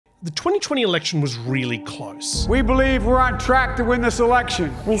The 2020 election was really close. We believe we're on track to win this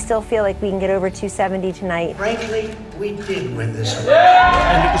election. We still feel like we can get over 270 tonight. Frankly, we did win this election.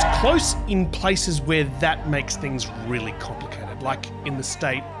 And it was close in places where that makes things really complicated, like in the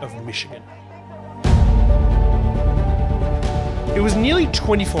state of Michigan. It was nearly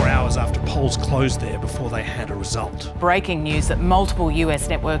 24 hours after polls closed there before they had a result. Breaking news that multiple US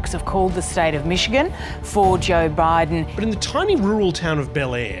networks have called the state of Michigan for Joe Biden. But in the tiny rural town of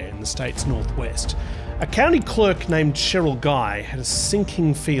Bel Air in the state's northwest, a county clerk named Cheryl Guy had a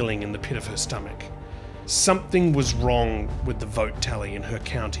sinking feeling in the pit of her stomach. Something was wrong with the vote tally in her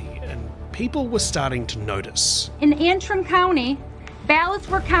county, and people were starting to notice. In Antrim County, ballots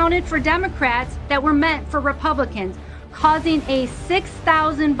were counted for Democrats that were meant for Republicans, causing a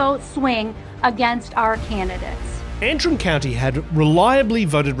 6,000 vote swing against our candidates. Antrim County had reliably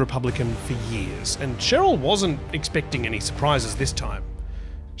voted Republican for years, and Cheryl wasn't expecting any surprises this time.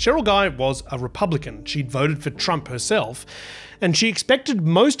 Cheryl Guy was a Republican. She'd voted for Trump herself, and she expected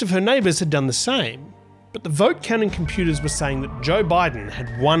most of her neighbours had done the same. But the vote counting computers were saying that Joe Biden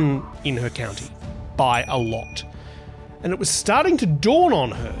had won in her county by a lot. And it was starting to dawn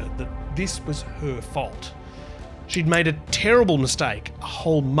on her that this was her fault. She'd made a terrible mistake a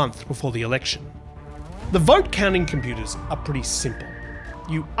whole month before the election. The vote counting computers are pretty simple.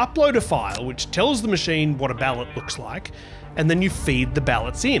 You upload a file which tells the machine what a ballot looks like, and then you feed the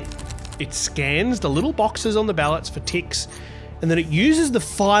ballots in. It scans the little boxes on the ballots for ticks, and then it uses the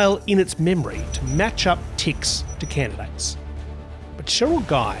file in its memory to match up ticks to candidates. But Cheryl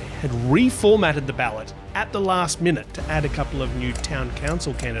Guy had reformatted the ballot at the last minute to add a couple of new town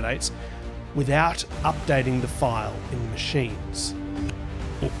council candidates without updating the file in the machines.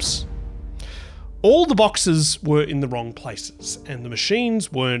 Oops. All the boxes were in the wrong places, and the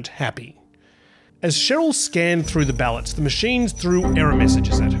machines weren't happy. As Cheryl scanned through the ballots, the machines threw error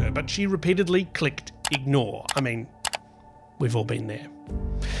messages at her, but she repeatedly clicked ignore. I mean, we've all been there.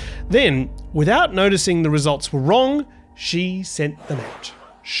 Then, without noticing the results were wrong, she sent them out,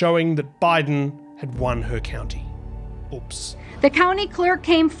 showing that Biden had won her county. Oops. The county clerk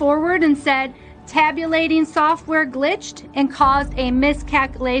came forward and said tabulating software glitched and caused a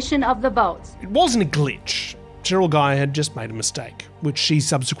miscalculation of the votes. It wasn't a glitch. Cheryl Guy had just made a mistake, which she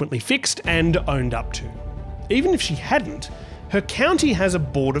subsequently fixed and owned up to. Even if she hadn't, her county has a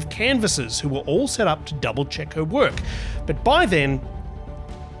board of canvassers who were all set up to double-check her work. But by then,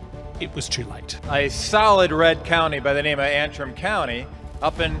 it was too late. A solid red county by the name of Antrim County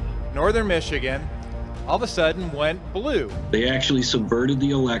up in northern Michigan all of a sudden went blue. They actually subverted the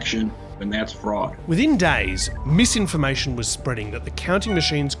election, and that's fraud. Within days, misinformation was spreading that the counting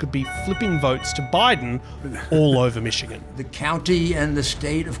machines could be flipping votes to Biden all over Michigan. The county and the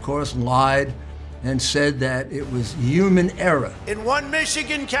state, of course, lied and said that it was human error. In one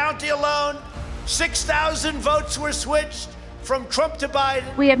Michigan county alone, 6,000 votes were switched from Trump to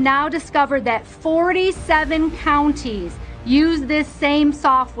Biden. We have now discovered that 47 counties use this same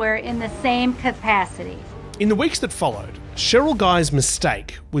software in the same capacity. In the weeks that followed, Cheryl Guy's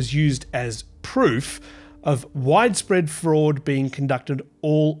mistake was used as proof of widespread fraud being conducted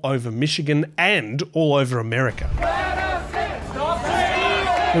all over Michigan and all over America.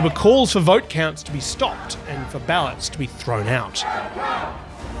 There were calls for vote counts to be stopped and for ballots to be thrown out.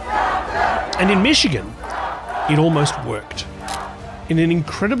 And in Michigan, it almost worked. In an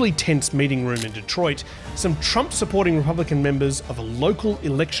incredibly tense meeting room in Detroit, some Trump-supporting Republican members of a local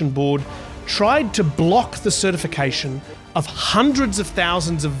election board tried to block the certification of hundreds of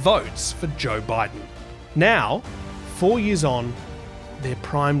thousands of votes for Joe Biden. Now, 4 years on, they're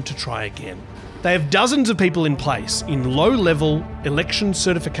primed to try again. They have dozens of people in place in low-level election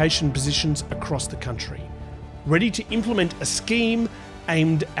certification positions across the country, ready to implement a scheme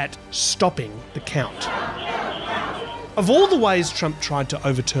aimed at stopping the count. Of all the ways Trump tried to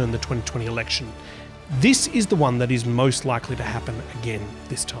overturn the 2020 election, this is the one that is most likely to happen again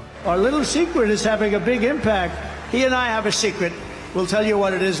this time. Our little secret is having a big impact. He and I have a secret. We'll tell you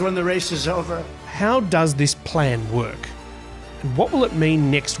what it is when the race is over. How does this plan work? And what will it mean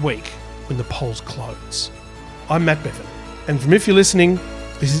next week when the polls close? I'm Matt Bevan, and from If You're Listening,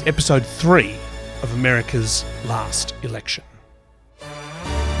 this is episode 3 of America's Last Election.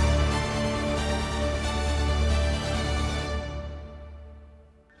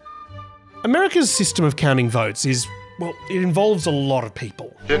 America's system of counting votes is, well, it involves a lot of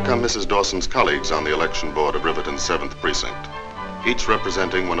people. Here come Mrs. Dawson's colleagues on the election board of Riverton's 7th Precinct, each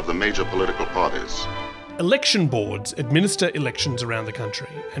representing one of the major political parties. Election boards administer elections around the country,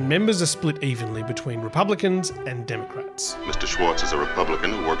 and members are split evenly between Republicans and Democrats. Mr. Schwartz is a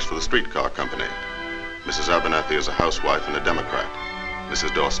Republican who works for the streetcar company. Mrs. Abernathy is a housewife and a Democrat.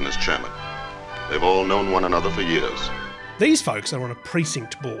 Mrs. Dawson as chairman. They've all known one another for years. These folks are on a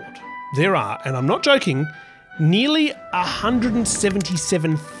precinct board. There are, and I'm not joking, nearly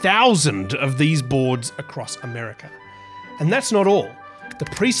 177,000 of these boards across America. And that's not all. The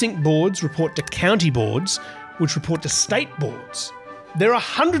precinct boards report to county boards, which report to state boards. There are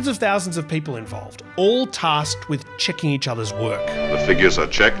hundreds of thousands of people involved, all tasked with checking each other's work. The figures are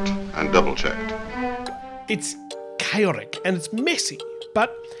checked and double-checked. It's chaotic and it's messy,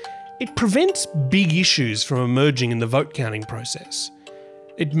 but it prevents big issues from emerging in the vote counting process.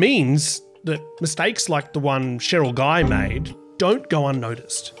 It means that mistakes like the one Cheryl Guy made don't go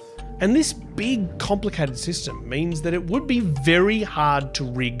unnoticed. And this big, complicated system means that it would be very hard to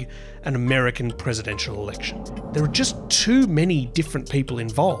rig an American presidential election. There are just too many different people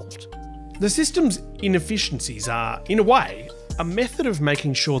involved. The system's inefficiencies are, in a way, a method of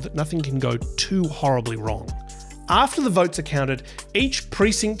making sure that nothing can go too horribly wrong. After the votes are counted, each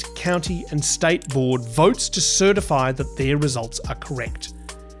precinct, county and state board votes to certify that their results are correct.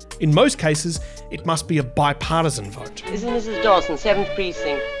 In most cases, it must be a bipartisan vote. This is Mrs. Dawson, 7th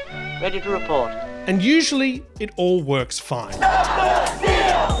Precinct. Ready to report. And usually, it all works fine.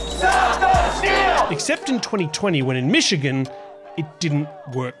 Except in 2020, when in Michigan, it didn't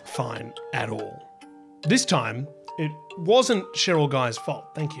work fine at all. This time, it wasn't Cheryl Guy's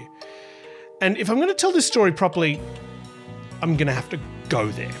fault, thank you. And if I'm going to tell this story properly, I'm going to have to go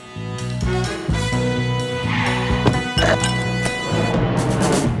there.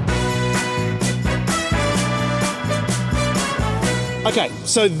 Okay,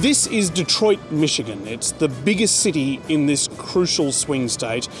 so this is Detroit, Michigan. It's the biggest city in this crucial swing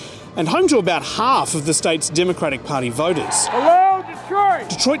state and home to about half of the state's Democratic Party voters. Hello, Detroit!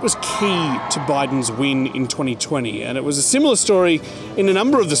 Detroit was key to Biden's win in 2020, and it was a similar story in a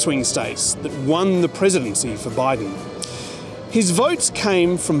number of the swing states that won the presidency for Biden. His votes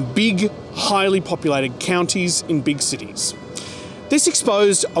came from big, highly populated counties in big cities. This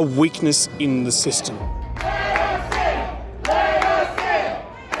exposed a weakness in the system.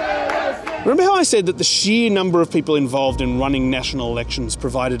 Remember how I said that the sheer number of people involved in running national elections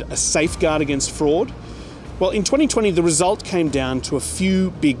provided a safeguard against fraud? Well, in 2020, the result came down to a few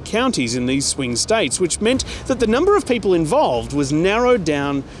big counties in these swing states, which meant that the number of people involved was narrowed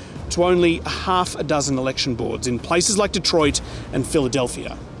down to only half a dozen election boards in places like Detroit and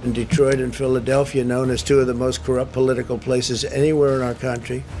Philadelphia. In Detroit and Philadelphia, known as two of the most corrupt political places anywhere in our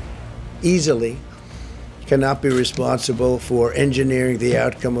country, easily cannot be responsible for engineering the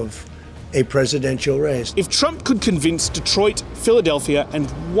outcome of a presidential race. If Trump could convince Detroit, Philadelphia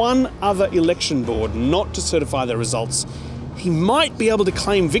and one other election board not to certify their results, he might be able to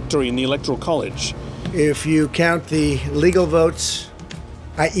claim victory in the Electoral College. If you count the legal votes,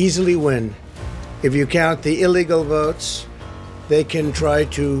 I easily win. If you count the illegal votes, they can try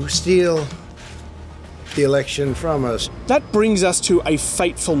to steal the election from us. That brings us to a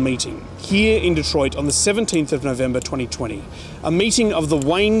fateful meeting here in Detroit on the 17th of November 2020, a meeting of the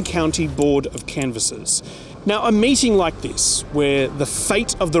Wayne County Board of Canvassers. Now, a meeting like this, where the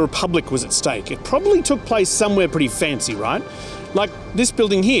fate of the Republic was at stake, it probably took place somewhere pretty fancy, right? Like this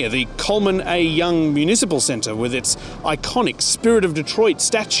building here, the Coleman A. Young Municipal Center, with its iconic Spirit of Detroit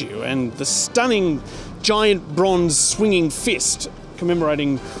statue and the stunning giant bronze swinging fist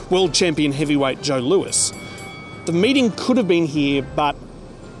commemorating world champion heavyweight Joe Louis. The meeting could have been here, but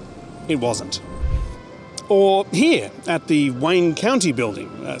it wasn't. Or here, at the Wayne County building,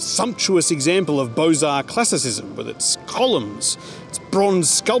 a sumptuous example of Beaux-Arts classicism with its columns, its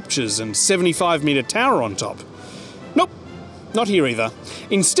bronze sculptures and 75-metre tower on top. Nope, not here either.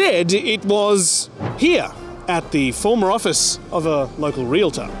 Instead, it was here, at the former office of a local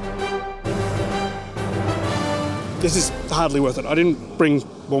realtor. This is hardly worth it. I didn't bring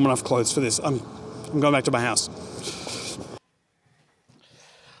warm enough clothes for this. I'm going back to my house.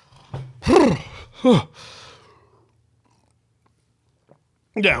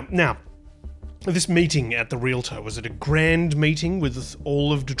 Now, this meeting at the Realtor, was it a grand meeting with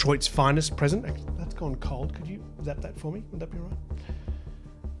all of Detroit's finest present? That's gone cold. Could you zap that for me? Would that be all right?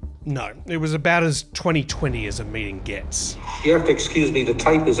 No, it was about as 2020 as a meeting gets. You have to excuse me, the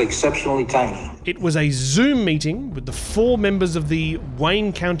type is exceptionally tiny. It was a Zoom meeting with the 4 members of the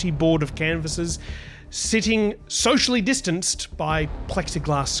Wayne County Board of Canvassers sitting socially distanced by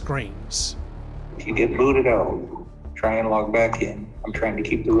plexiglass screens. If you get booted out, try and log back in. I'm trying to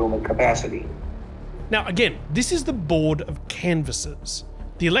keep the room at capacity. Now again, this is the Board of Canvassers.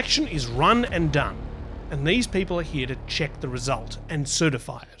 The election is run and done, and these people are here to check the result and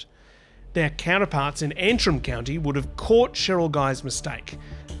certify it. Their counterparts in Antrim County would have caught Cheryl Guy's mistake,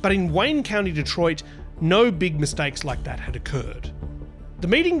 but in Wayne County, Detroit, no big mistakes like that had occurred. The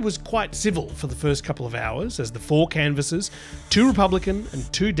meeting was quite civil for the first couple of hours as the 4 canvassers, 2 Republican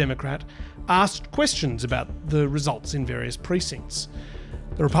and 2 Democrat, asked questions about the results in various precincts.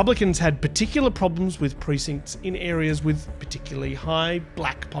 The Republicans had particular problems with precincts in areas with particularly high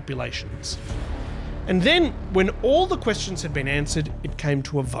black populations. And then, when all the questions had been answered, it came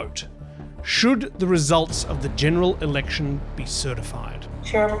to a vote. Should the results of the general election be certified?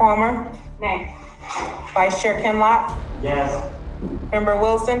 Chair Palmer? Nay. Vice Chair Kinlock? Yes. Member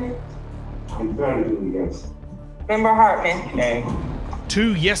Wilson? Emphatically yes. Member Hartman? Nay.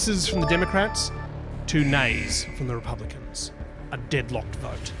 2 yeses from the Democrats, 2 nays from the Republicans. A deadlocked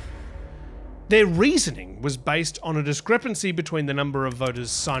vote. Their reasoning was based on a discrepancy between the number of voters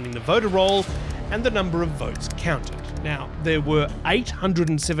signing the voter roll and the number of votes counted. Now, there were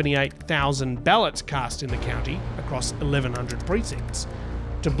 878,000 ballots cast in the county across 1,100 precincts.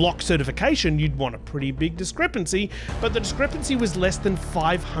 To block certification, you'd want a pretty big discrepancy, but the discrepancy was less than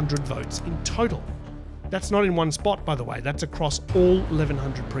 500 votes in total. That's not in one spot, by the way, that's across all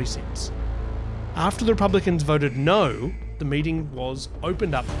 1,100 precincts. After the Republicans voted no, the meeting was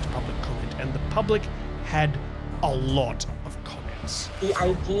opened up to public comment, and the public had a lot of comments. The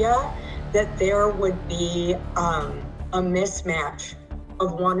idea that there would be a mismatch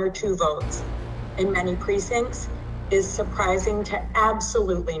of 1 or 2 votes in many precincts is surprising to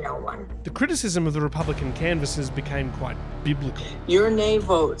absolutely no one. The criticism of the Republican canvassers became quite biblical. Your nay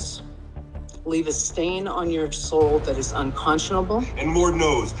votes leave a stain on your soul that is unconscionable. And Lord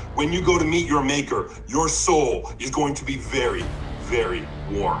knows, when you go to meet your maker, your soul is going to be very, very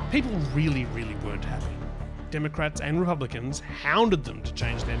warm. People really weren't happy. Democrats and Republicans hounded them to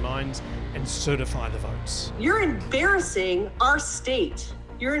change their minds and certify the votes. You're embarrassing our state.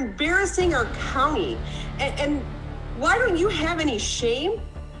 You're embarrassing our county. And why don't you have any shame?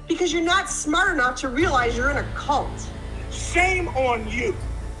 Because you're not smart enough to realize you're in a cult. Shame on you.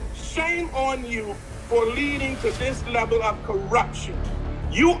 Shame on you for leading to this level of corruption.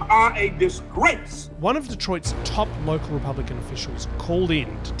 You are a disgrace. One of Detroit's top local Republican officials called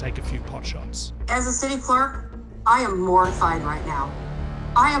in to take a few potshots. As a city clerk, I am mortified right now.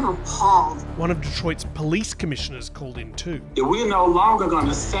 I am appalled. One of Detroit's police commissioners called in too. We're no longer going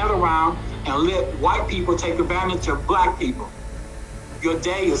to sit around and let white people take advantage of black people. Your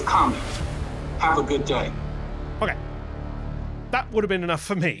day is coming. Have a good day. Okay. That would have been enough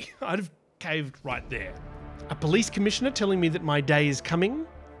for me. I'd have caved right there. A police commissioner telling me that my day is coming?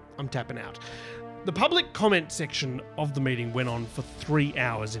 I'm tapping out. The public comment section of the meeting went on for 3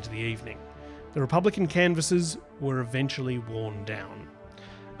 hours into the evening. The Republican canvassers were eventually worn down.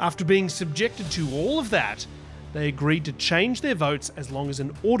 After being subjected to all of that, they agreed to change their votes as long as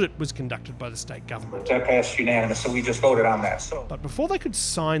an audit was conducted by the state government. That passed unanimous, so we just voted on that. But before they could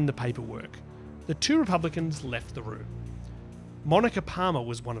sign the paperwork, the 2 Republicans left the room. Monica Palmer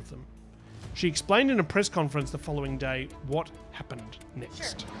was one of them. She explained in a press conference the following day what happened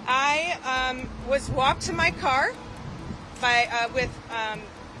next. Sure. I was walked to my car with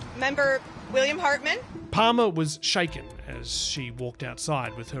member William Hartman. Palmer was shaken as she walked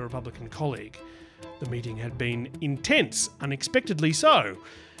outside with her Republican colleague. The meeting had been intense, unexpectedly so.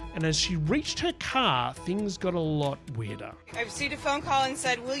 And as she reached her car, things got a lot weirder. I received a phone call and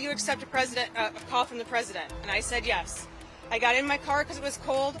said, "Will you accept a call from the president?" And I said yes. I got in my car because it was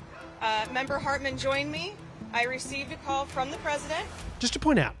cold. Member Hartman joined me. I received a call from the president. Just to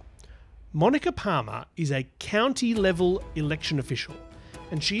point out, Monica Palmer is a county-level election official,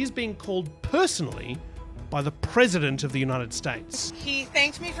 and she is being called personally by the President of the United States. He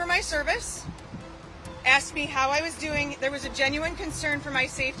thanked me for my service, asked me how I was doing. There was a genuine concern for my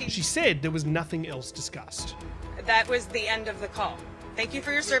safety. She said there was nothing else discussed. That was the end of the call. Thank you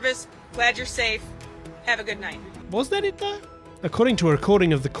for your service. Glad you're safe. Have a good night. Was that it though? According to a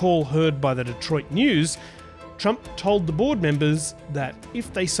recording of the call heard by the Detroit News, Trump told the board members that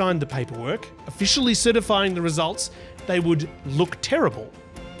if they signed the paperwork, officially certifying the results, they would look terrible.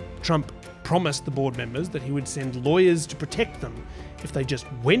 Trump promised the board members that he would send lawyers to protect them if they just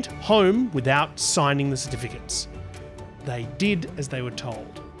went home without signing the certificates. They did as they were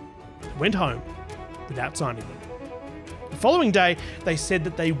told. They went home without signing them. The following day, they said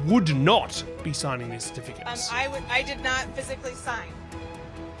that they would not be signing these certificates. I did not physically sign.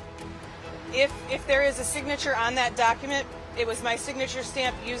 If there is a signature on that document, it was my signature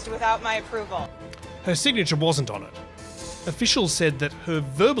stamp used without my approval. Her signature wasn't on it. Officials said that her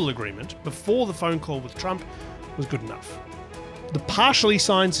verbal agreement before the phone call with Trump was good enough. The partially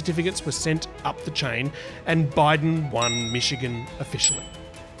signed certificates were sent up the chain, and Biden won Michigan officially.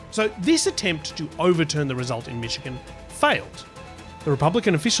 So this attempt to overturn the result in Michigan failed. The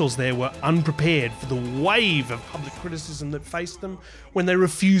Republican officials there were unprepared for the wave of public criticism that faced them when they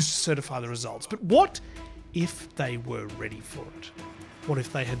refused to certify the results. But what if they were ready for it? What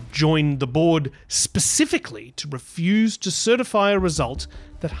if they had joined the board specifically to refuse to certify a result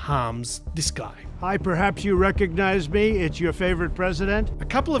that harms this guy? Hi, perhaps you recognize me. It's your favorite president. A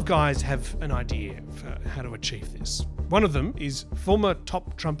couple of guys have an idea for how to achieve this. One of them is former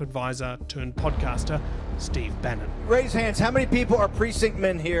top Trump advisor turned podcaster, Steve Bannon. Raise hands. How many people are precinct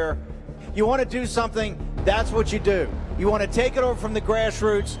men here? You want to do something, that's what you do. You want to take it over from the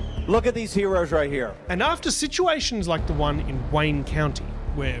grassroots. Look at these heroes right here. And after situations like the one in Wayne County,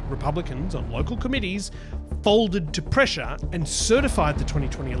 where Republicans on local committees folded to pressure and certified the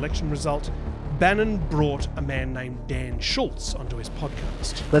 2020 election result, Bannon brought a man named Dan Schultz onto his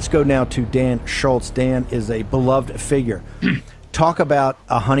podcast. Let's go now to Dan Schultz. Dan is a beloved figure. Talk about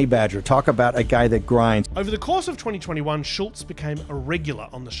a honey badger. Talk about a guy that grinds. Over the course of 2021, Schultz became a regular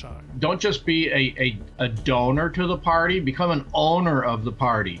on the show. Don't just be a donor to the party, become an owner of the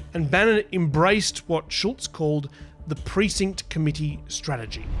party. And Bannon embraced what Schultz called the precinct committee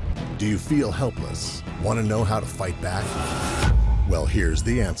strategy. Do you feel helpless? Want to know how to fight back? Well, here's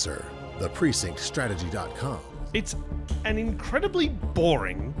the answer. ThePrecinctStrategy.com. It's an incredibly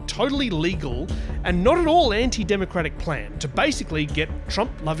boring, totally legal, and not at all anti-democratic plan to basically get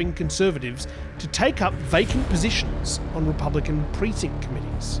Trump-loving conservatives to take up vacant positions on Republican precinct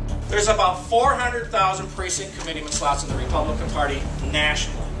committees. There's about 400,000 precinct committeeman slots in the Republican Party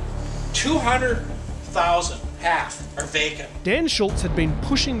nationally. 200,000, half, are vacant. Dan Schultz had been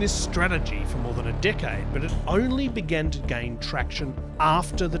pushing this strategy for more than a decade, but it only began to gain traction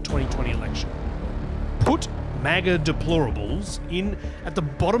after the 2020 election. Put MAGA deplorables in at the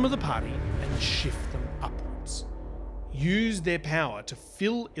bottom of the party and shift them upwards. Use their power to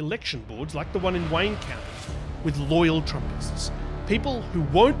fill election boards like the one in Wayne County with loyal Trumpists. People who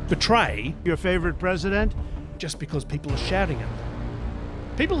won't betray your favorite president just because people are shouting at them.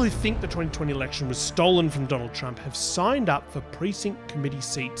 People who think the 2020 election was stolen from Donald Trump have signed up for precinct committee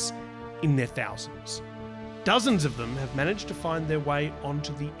seats in their thousands. Dozens of them have managed to find their way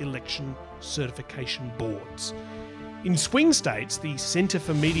onto the election certification boards. In swing states, the Centre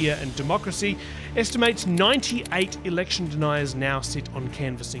for Media and Democracy estimates 98 election deniers now sit on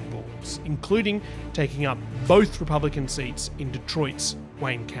canvassing boards, including taking up both Republican seats in Detroit's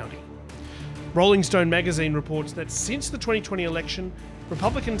Wayne County. Rolling Stone magazine reports that since the 2020 election,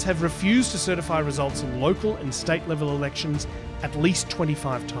 Republicans have refused to certify results in local and state level elections at least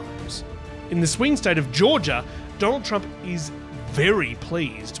 25 times. In the swing state of Georgia, Donald Trump is very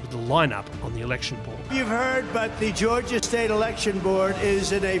pleased with the lineup on the election board. You've heard, but the Georgia State Election Board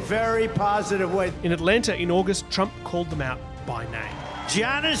is in a very positive way. In Atlanta in August, Trump called them out by name.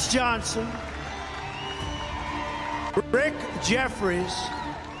 Janice Johnson, Rick Jeffries,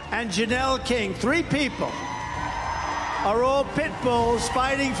 and Janelle King, 3 people, are all pit bulls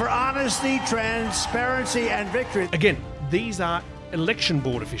fighting for honesty, transparency, and victory. Again, these are election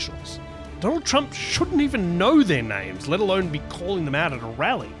board officials. Donald Trump shouldn't even know their names, let alone be calling them out at a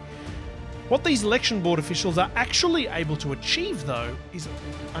rally. What these election board officials are actually able to achieve, though, is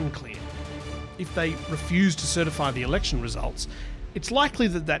unclear. If they refuse to certify the election results, it's likely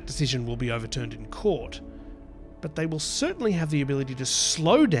that that decision will be overturned in court. But they will certainly have the ability to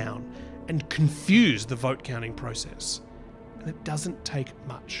slow down and confuse the vote counting process. And it doesn't take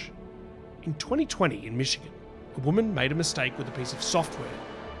much. In 2020 in Michigan, a woman made a mistake with a piece of software.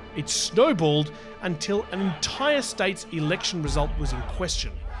 It snowballed until an entire state's election result was in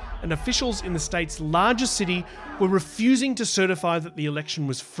question, and officials in the state's largest city were refusing to certify that the election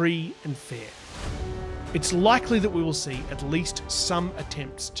was free and fair. It's likely that we will see at least some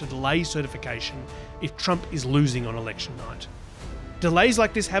attempts to delay certification if Trump is losing on election night. Delays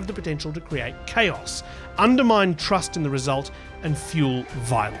like this have the potential to create chaos, undermine trust in the result, and fuel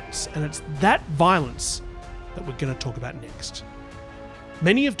violence. And it's that violence that we're going to talk about next.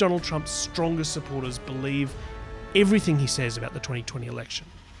 Many of Donald Trump's strongest supporters believe everything he says about the 2020 election.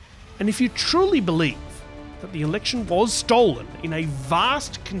 And if you truly believe that the election was stolen in a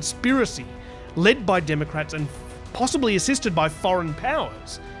vast conspiracy led by Democrats and possibly assisted by foreign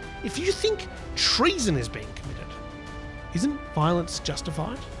powers, if you think treason is being committed, isn't violence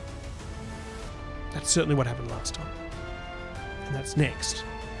justified? That's certainly what happened last time. And that's next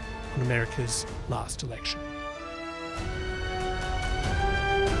on America's Last Election.